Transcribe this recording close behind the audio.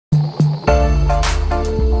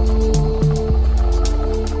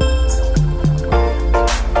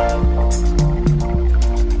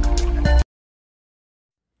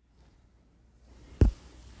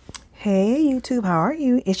YouTube, how are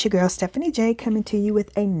you? It's your girl Stephanie J coming to you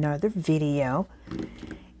with another video.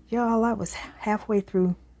 Y'all, I was halfway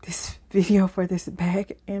through this video for this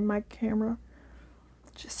bag and my camera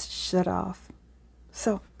just shut off.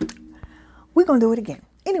 So we're gonna do it again.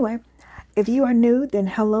 Anyway, if you are new, then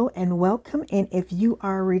hello and welcome. And if you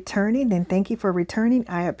are returning, then thank you for returning.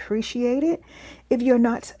 I appreciate it. If you're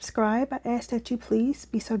not subscribed, I ask that you please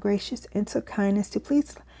be so gracious and so kind as to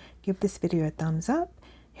please give this video a thumbs up.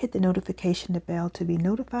 Hit the notification bell to be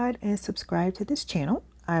notified and subscribe to this channel.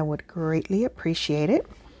 I would greatly appreciate it.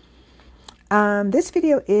 This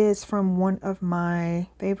video is from one of my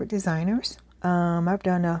favorite designers. I've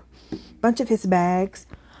done a bunch of his bags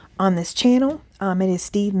on this channel. It is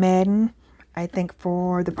Steve Madden. I think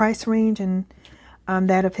for the price range and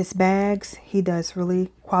that of his bags, he does really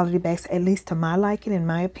quality bags, at least to my liking, in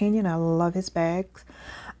my opinion. I love his bags.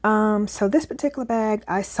 So this particular bag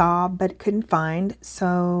I saw but couldn't find.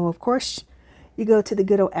 So of course you go to the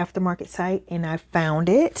good old aftermarket site and I found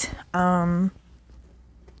it. And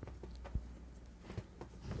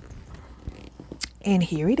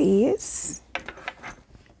here it is.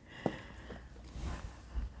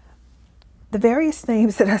 The various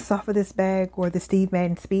names that I saw for this bag were the Steve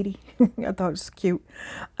Madden Speedy. I thought it was cute.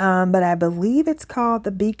 But I believe it's called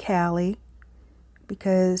the BKail,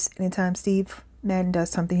 because anytime Steve Madden does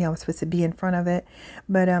something, he always puts a B in front of it.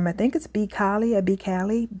 But I think it's BKail, or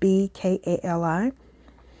BKail, B-K-A-L-I.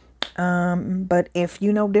 But if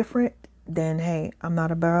you know different, then hey, I'm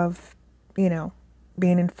not above, being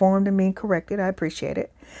informed and being corrected. I appreciate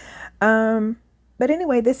it. But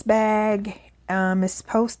anyway, this bag is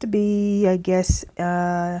supposed to be, I guess,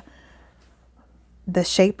 the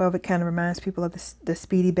shape of it kind of reminds people of the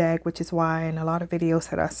Speedy bag, which is why in a lot of videos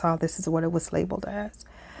that I saw, this is what it was labeled as.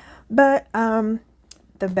 But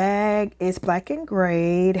the bag is black and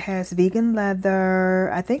gray. It has vegan leather.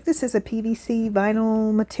 I think this is a PVC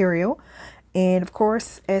vinyl material. And of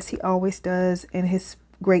course, as he always does in his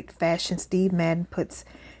great fashion, Steve Madden puts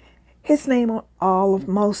his name on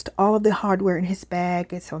most all of the hardware in his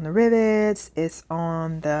bag. It's on the rivets, it's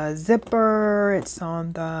on the zipper, it's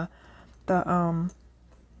on the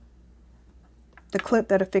clip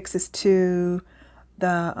that affixes to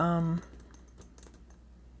the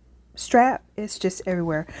strap. It's just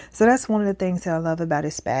everywhere. So that's one of the things that I love about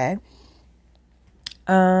his bag.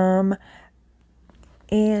 And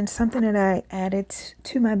something that I added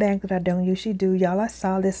to my bag that I don't usually do, y'all, I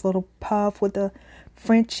saw this little puff with the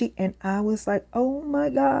Frenchie and I was like, oh my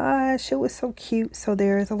gosh, it was so cute. So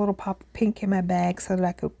there is a little pop of pink in my bag so that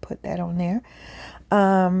I could put that on there.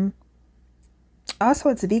 Also,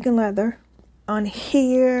 it's vegan leather on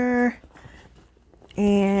here,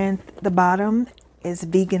 and the bottom is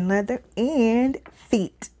vegan leather and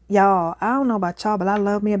feet. Y'all, I don't know about y'all, but I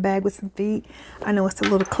love me a bag with some feet. I know it's a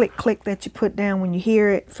little click click that you put down when you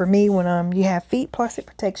hear it. For me, when you have feet, plus it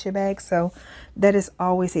protects your bag, so that is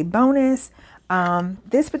always a bonus.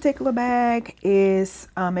 This particular bag is,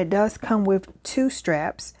 it does come with two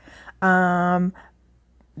straps.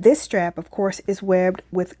 This strap, of course, is webbed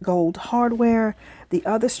with gold hardware. The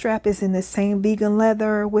other strap is in the same vegan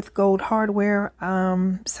leather with gold hardware.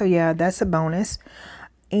 So yeah, that's a bonus.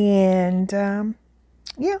 And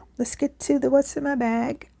yeah, let's get to what's in my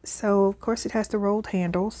bag. So of course it has the rolled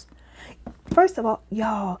handles. First of all,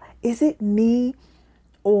 y'all, is it me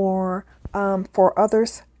or for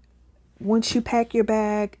others, once you pack your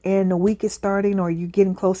bag and the week is starting, or you're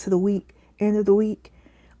getting close to the end of the week,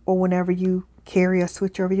 or whenever you carry or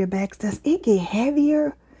switch over your bags, does it get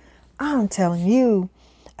heavier? I'm telling you.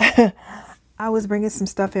 I was bringing some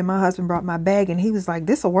stuff in. My husband brought my bag and he was like,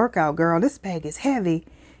 this a workout, girl. This bag is heavy.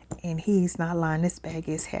 And he's not lying. This bag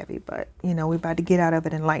is heavy, but we're about to get out of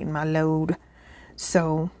it and lighten my load.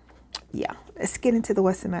 So yeah, let's get into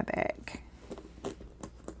what's in my bag.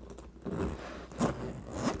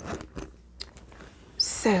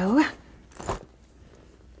 So,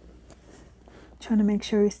 trying to make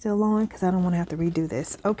sure it's still on because I don't want to have to redo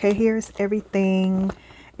this. Okay, here's everything.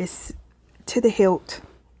 It's to the hilt.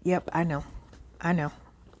 Yep, I know.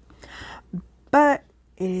 But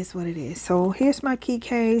it is what it is. So here's my key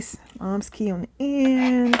case. Mom's key on the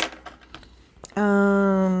end.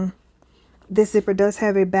 This zipper does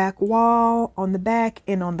have a back wall on the back,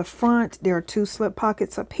 and on the front there are two slip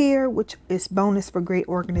pockets up here, which is bonus for great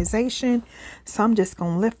organization. So I'm just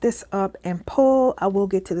gonna lift this up and pull. I will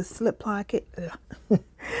get to the slip pocket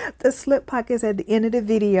the slip pockets at the end of the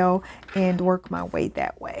video and work my way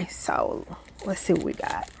that way. So let's see what we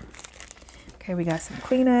got. Okay, we got some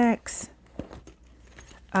Kleenex.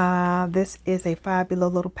 This is a Five Below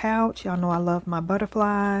little pouch. Y'all know I love my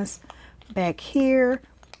butterflies. Back here,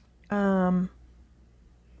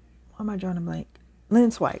 am I drawing a blank?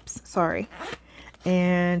 Lens wipes, sorry.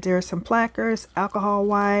 And there are some plackers, alcohol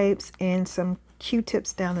wipes, and some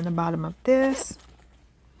Q-tips down in the bottom of this.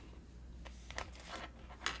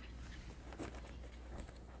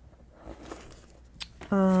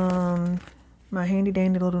 My handy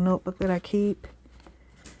dandy little notebook that I keep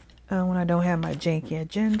when I don't have my janky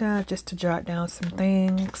agenda, just to jot down some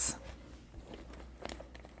things.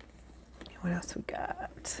 What else we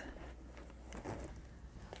got?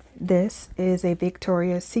 This is a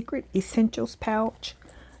Victoria's Secret Essentials pouch.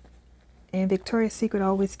 And Victoria's Secret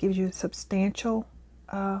always gives you a substantial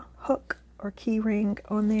hook or key ring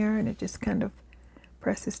on there, and it just kind of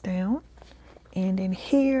presses down. And in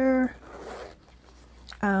here,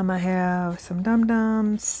 I have some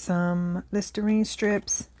dum-dums, some Listerine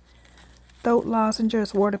strips, throat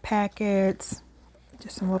lozenges, water packets,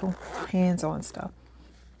 just some little hands-on stuff.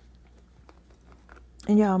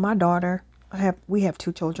 And y'all, my daughter, we have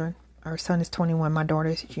 2 children. Our son is 21. My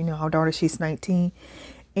daughter, our daughter, she's 19.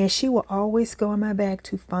 And she will always go in my bag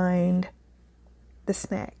to find the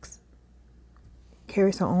snacks.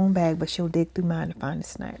 Carries her own bag, but she'll dig through mine to find the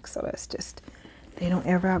snacks. So that's just, they don't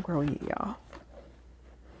ever outgrow you, y'all.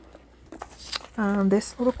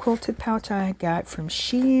 This little quilted pouch I got from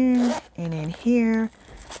Shein, and in here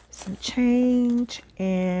some change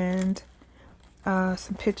and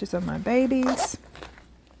some pictures of my babies.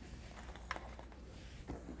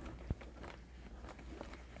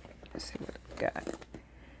 Let's see what I got.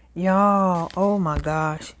 Y'all, oh my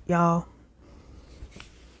gosh, y'all.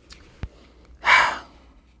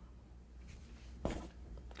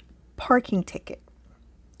 Parking ticket.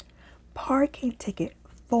 Parking ticket.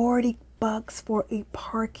 40 bucks for a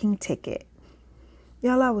parking ticket.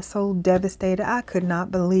 Y'all, I was so devastated. I could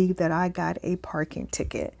not believe that I got a parking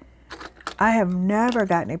ticket. I have never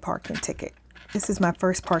gotten a parking ticket. This is my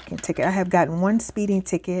first parking ticket. I have gotten 1 speeding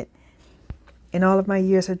ticket in all of my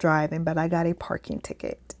years of driving, but I got a parking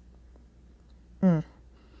ticket.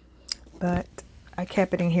 But I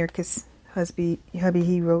kept it in here because hubby,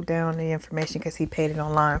 he wrote down the information because he paid it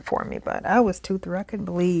online for me. But I was too through. I couldn't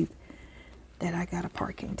believe that I got a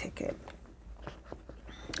parking ticket.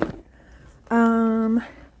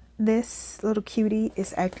 This little cutie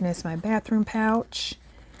is acting as my bathroom pouch.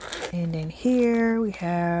 And then here we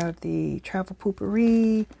have the travel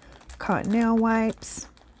poopery, cotton nail wipes,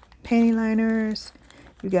 panty liners.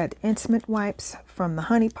 You got the intimate wipes from the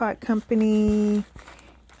Honey Pot Company,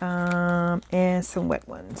 and some wet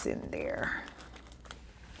ones in there.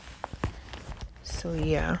 So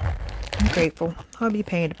yeah, I'm grateful. I'll be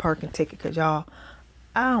paying the parking ticket because y'all,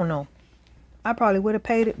 I don't know. I probably would have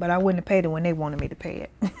paid it, but I wouldn't have paid it when they wanted me to pay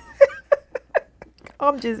it.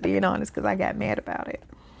 I'm just being honest because I got mad about it.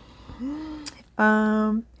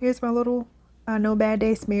 Here's my little No Bad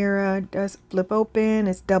Days mirror. It does flip open.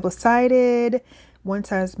 It's double-sided. One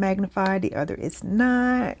side is magnified, the other is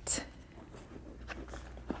not.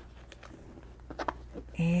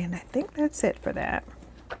 And I think that's it for that.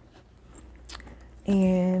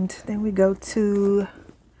 And then we go to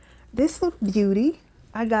this little beauty.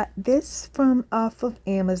 I got this from off of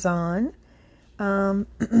Amazon.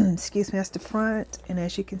 Excuse me, that's the front. And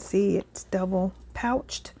as you can see, it's double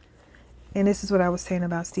pouched. And this is what I was saying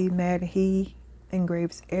about Steve Madden. He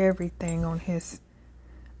engraves everything on his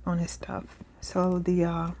stuff. So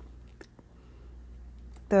the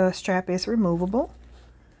strap is removable.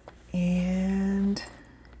 And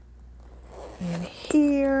in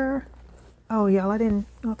here, oh y'all, I didn't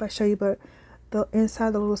know if I show you, but the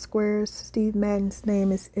inside the little squares, Steve Madden's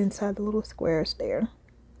name is inside the little squares there.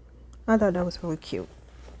 I thought that was really cute.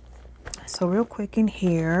 So real quick in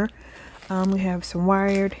here, we have some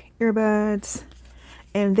wired earbuds,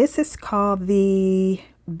 and this is called the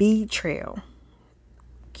BKail.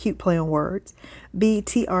 Cute play on words.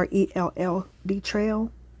 BTRELL, BKail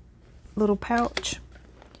little pouch.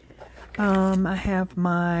 I have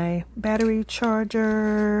my battery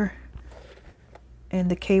charger and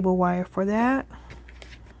the cable wire for that.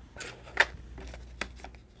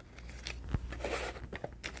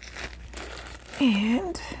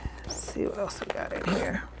 And let's see what else we got in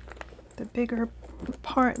here. The bigger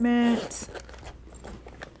compartment.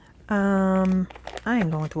 I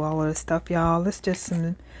ain't going through all of this stuff, y'all. It's just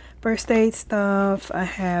some first aid stuff. I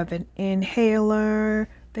have an inhaler,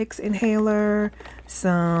 Vicks inhaler,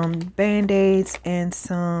 some Band-Aids, and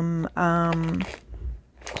some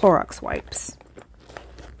Clorox wipes.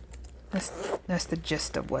 That's the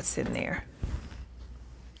gist of what's in there.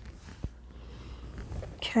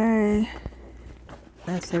 Okay.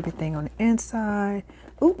 That's everything on the inside.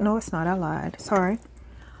 Oh, no, it's not. I lied. Sorry.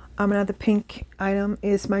 Another pink item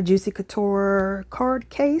is my Juicy Couture card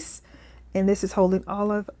case. And this is holding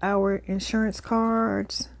all of our insurance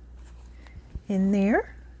cards in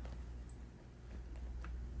there.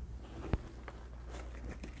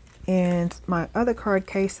 And my other card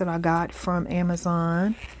case that I got from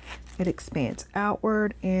Amazon, it expands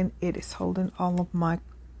outward and it is holding all of my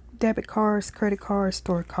debit cards, credit cards,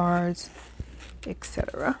 store cards,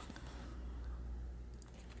 etc.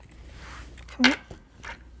 Okay.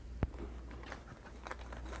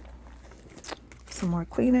 Some more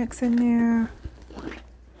Kleenex in there.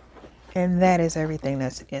 And that is everything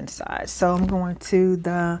that's inside. So I'm going to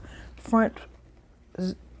the front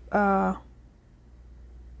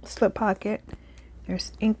slip pocket.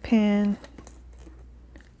 There's ink pen,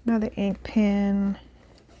 another ink pen,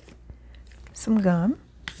 some gum,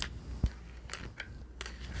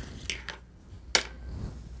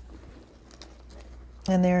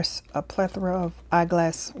 and there's a plethora of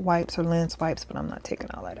eyeglass wipes or lens wipes, but I'm not taking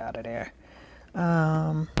all that out of there.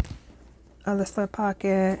 Other slip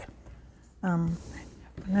pocket,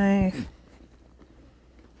 knife,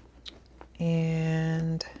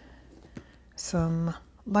 and some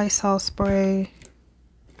Lysol spray.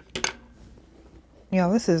 Yeah,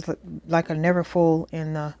 this is like a never full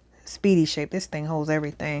in the Speedy shape. This thing holds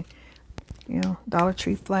everything. You know, Dollar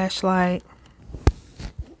Tree flashlight.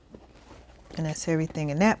 And that's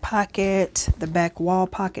everything in that pocket. The back wall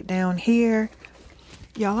pocket down here.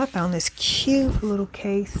 Y'all, I found this cute little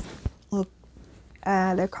case. Look,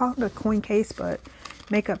 they're called a coin case, but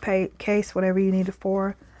makeup case, whatever you need it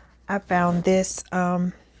for. I found this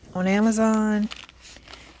on Amazon.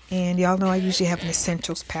 And y'all know I usually have an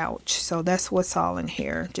essentials pouch. So that's what's all in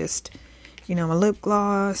here. Just, you know, my lip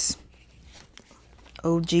gloss,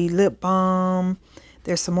 OG lip balm.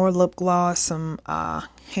 There's some more lip gloss, some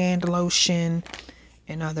hand lotion,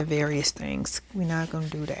 and other various things. We're not going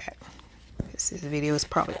to do that. This video is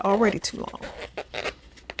probably already too long.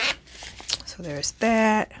 So there's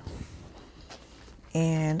that.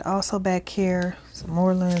 And also back here, some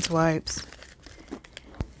more lens wipes.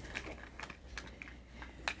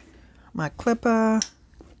 My clipper,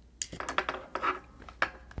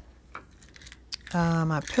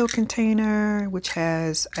 my pill container, which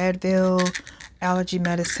has Advil, allergy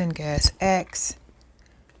medicine, Gas X,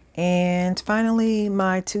 and finally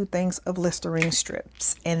my 2 things of Listerine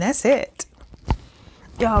strips. And that's it.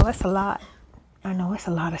 Y'all, that's a lot. I know it's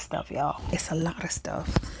a lot of stuff, y'all. It's a lot of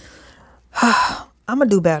stuff. I'm going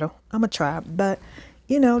to do better. I'm going to try. But,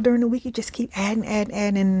 you know, during the week, you just keep adding,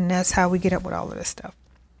 and that's how we get up with all of this stuff.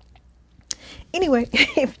 Anyway,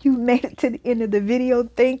 if you made it to the end of the video,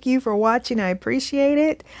 thank you for watching. I appreciate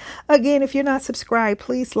it. Again, if you're not subscribed,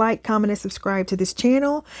 please like, comment, and subscribe to this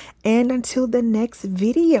channel. And until the next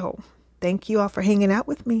video, thank you all for hanging out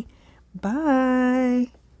with me.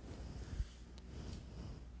 Bye.